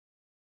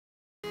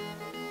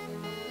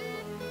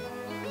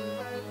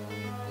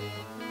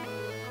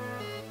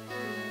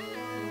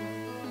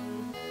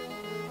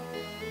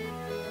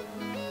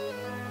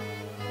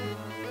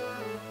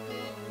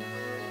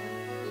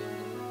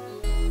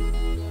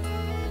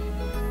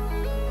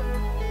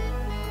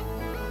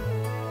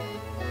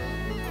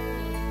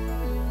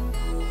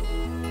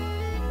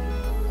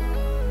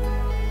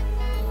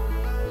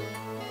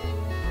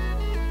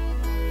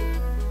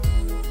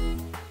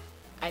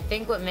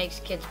think what makes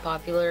kids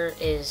popular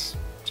is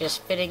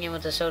just fitting in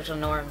with the social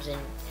norms and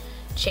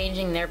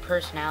changing their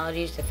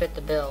personalities to fit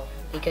the bill,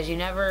 because you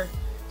never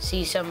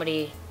see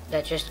somebody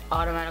that just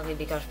automatically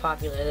becomes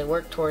popular. They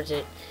work towards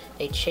it,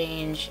 they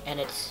change, and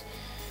it's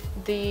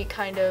the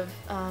kind of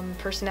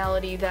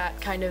personality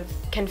that kind of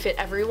can fit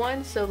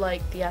everyone. So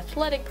like the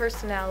athletic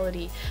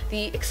personality,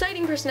 the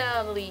exciting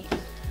personality,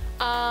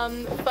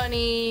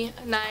 funny,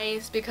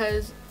 nice,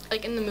 because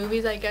like in the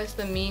movies, I guess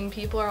the mean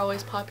people are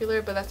always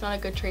popular, but that's not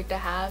a good trait to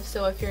have.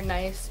 So if you're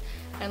nice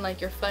and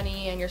like you're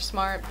funny and you're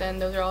smart, then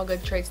those are all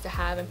good traits to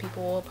have, and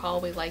people will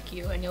probably like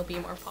you and you'll be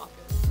more popular.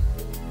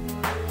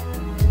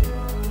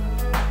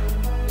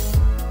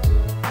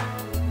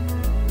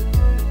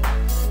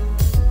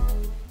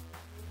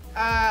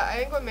 I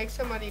think what makes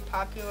somebody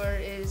popular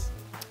is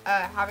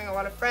having a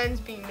lot of friends,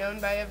 being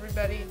known by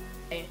everybody.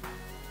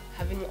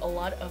 Having a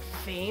lot of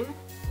fame,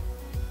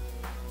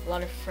 a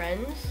lot of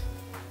friends,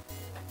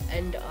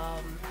 and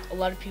a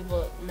lot of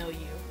people know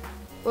you.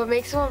 What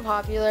makes someone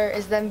popular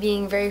is them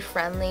being very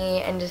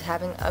friendly and just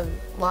having a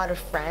lot of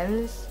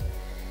friends.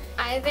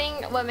 I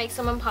think what makes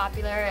someone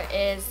popular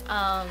is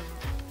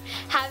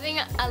having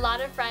a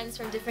lot of friends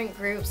from different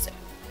groups.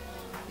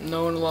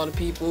 Knowing a lot of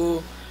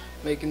people,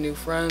 making new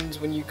friends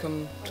when you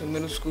come to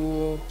middle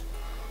school.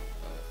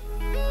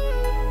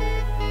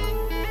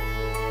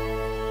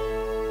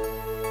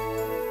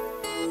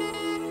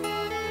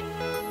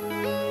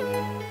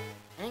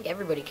 I think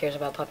everybody cares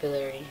about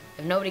popularity.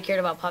 If nobody cared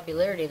about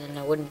popularity, then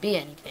there wouldn't be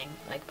anything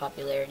like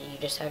popularity. You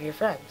just have your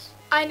friends.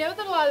 I know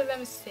that a lot of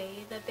them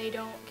say that they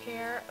don't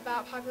care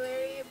about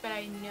popularity, but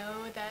I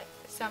know that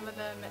some of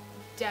them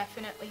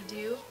definitely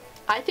do.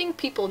 I think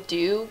people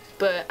do,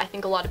 but I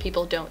think a lot of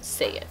people don't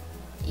say it.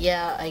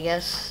 Yeah, I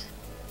guess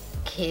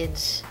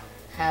kids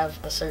have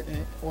a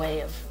certain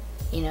way of,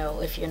 you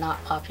know, if you're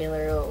not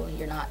popular, oh,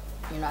 you're not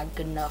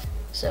good enough.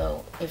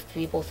 So if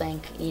people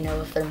think, you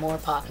know, if they're more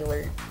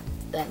popular,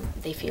 then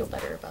they feel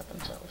better about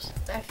themselves.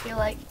 I feel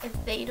like if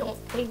they don't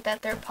think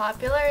that they're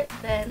popular,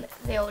 then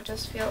they'll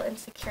just feel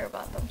insecure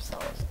about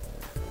themselves.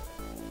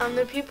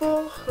 The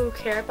people who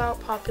care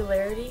about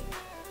popularity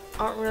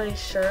aren't really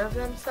sure of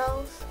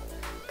themselves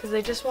because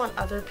they just want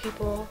other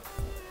people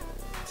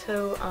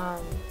to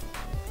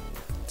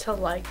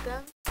like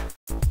them.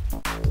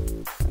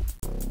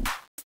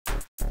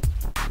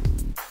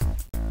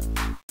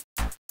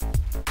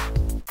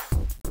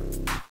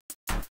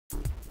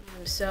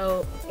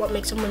 So what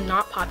makes someone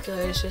not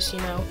popular is just, you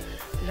know,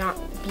 not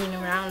being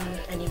around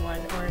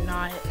anyone or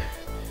not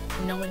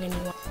knowing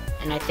anyone.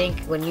 And I think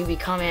when you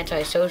become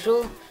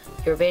antisocial,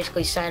 you're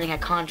basically signing a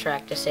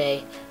contract to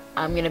say,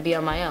 I'm gonna be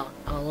on my own,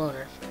 I'm a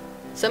loner.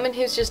 Someone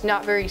who's just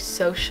not very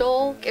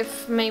social.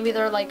 If maybe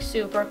they're like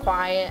super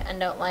quiet and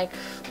don't like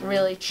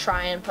really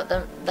try and put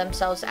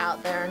themselves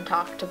out there and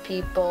talk to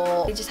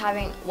people. Just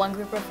having one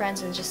group of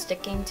friends and just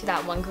sticking to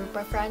that one group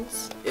of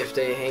friends. If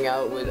they hang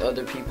out with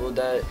other people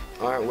that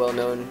aren't well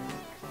known.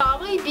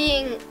 Probably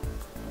being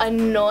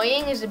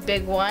annoying is a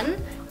big one.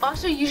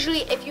 Also, usually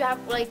if you have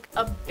like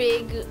a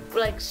big,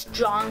 like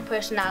strong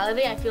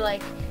personality, I feel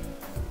like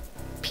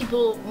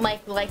people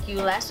might like you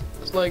less.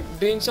 It's like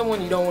being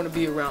someone you don't want to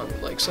be around,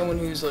 like someone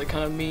who's like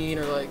kind of mean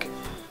or like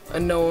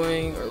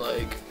annoying or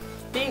like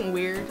being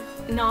weird,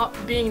 not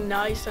being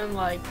nice and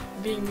like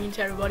being mean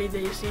to everybody that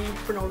you see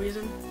for no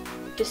reason.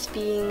 Just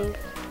being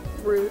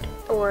rude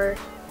or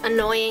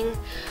annoying,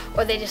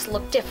 or they just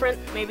look different.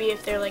 Maybe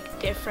if they're like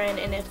different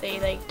and if they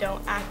like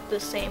don't act the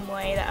same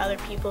way that other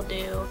people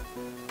do.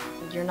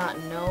 You're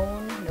not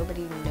known,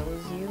 nobody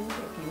knows you.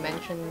 If you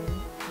mention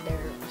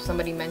if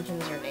somebody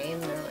mentions your name,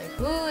 they're like,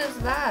 who is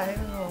that? I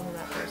don't know who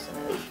that person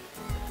is.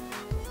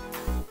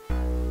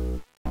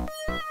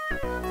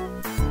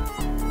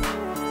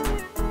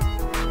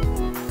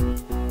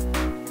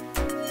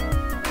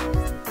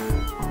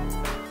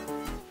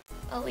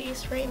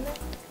 Elise Raymond.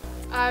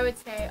 I would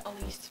say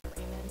Elise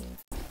Raymond.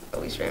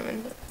 Elise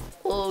Raymond.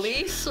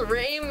 Elise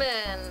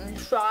Raymond.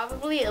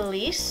 Probably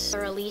Elise.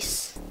 Or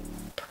Elise.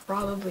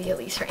 Probably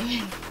Elise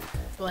Raymond.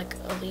 Like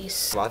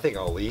Elise. Well, I think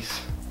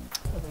Elise.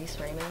 Elise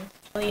Raymond.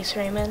 Elise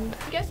Raymond.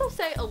 I guess I'll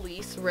say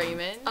Elise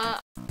Raymond.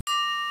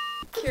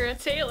 Kira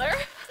Taylor.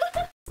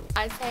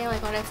 I'd say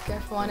like on a scale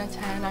from 1 to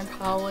 10, I'm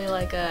probably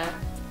like a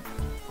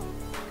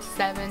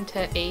 7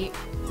 to 8.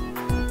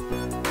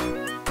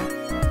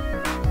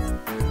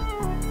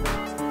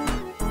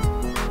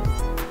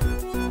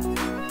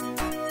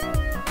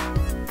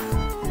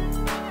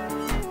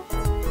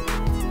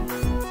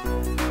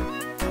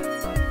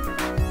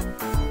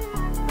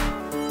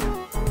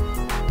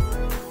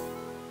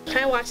 Can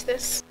I watch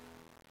this?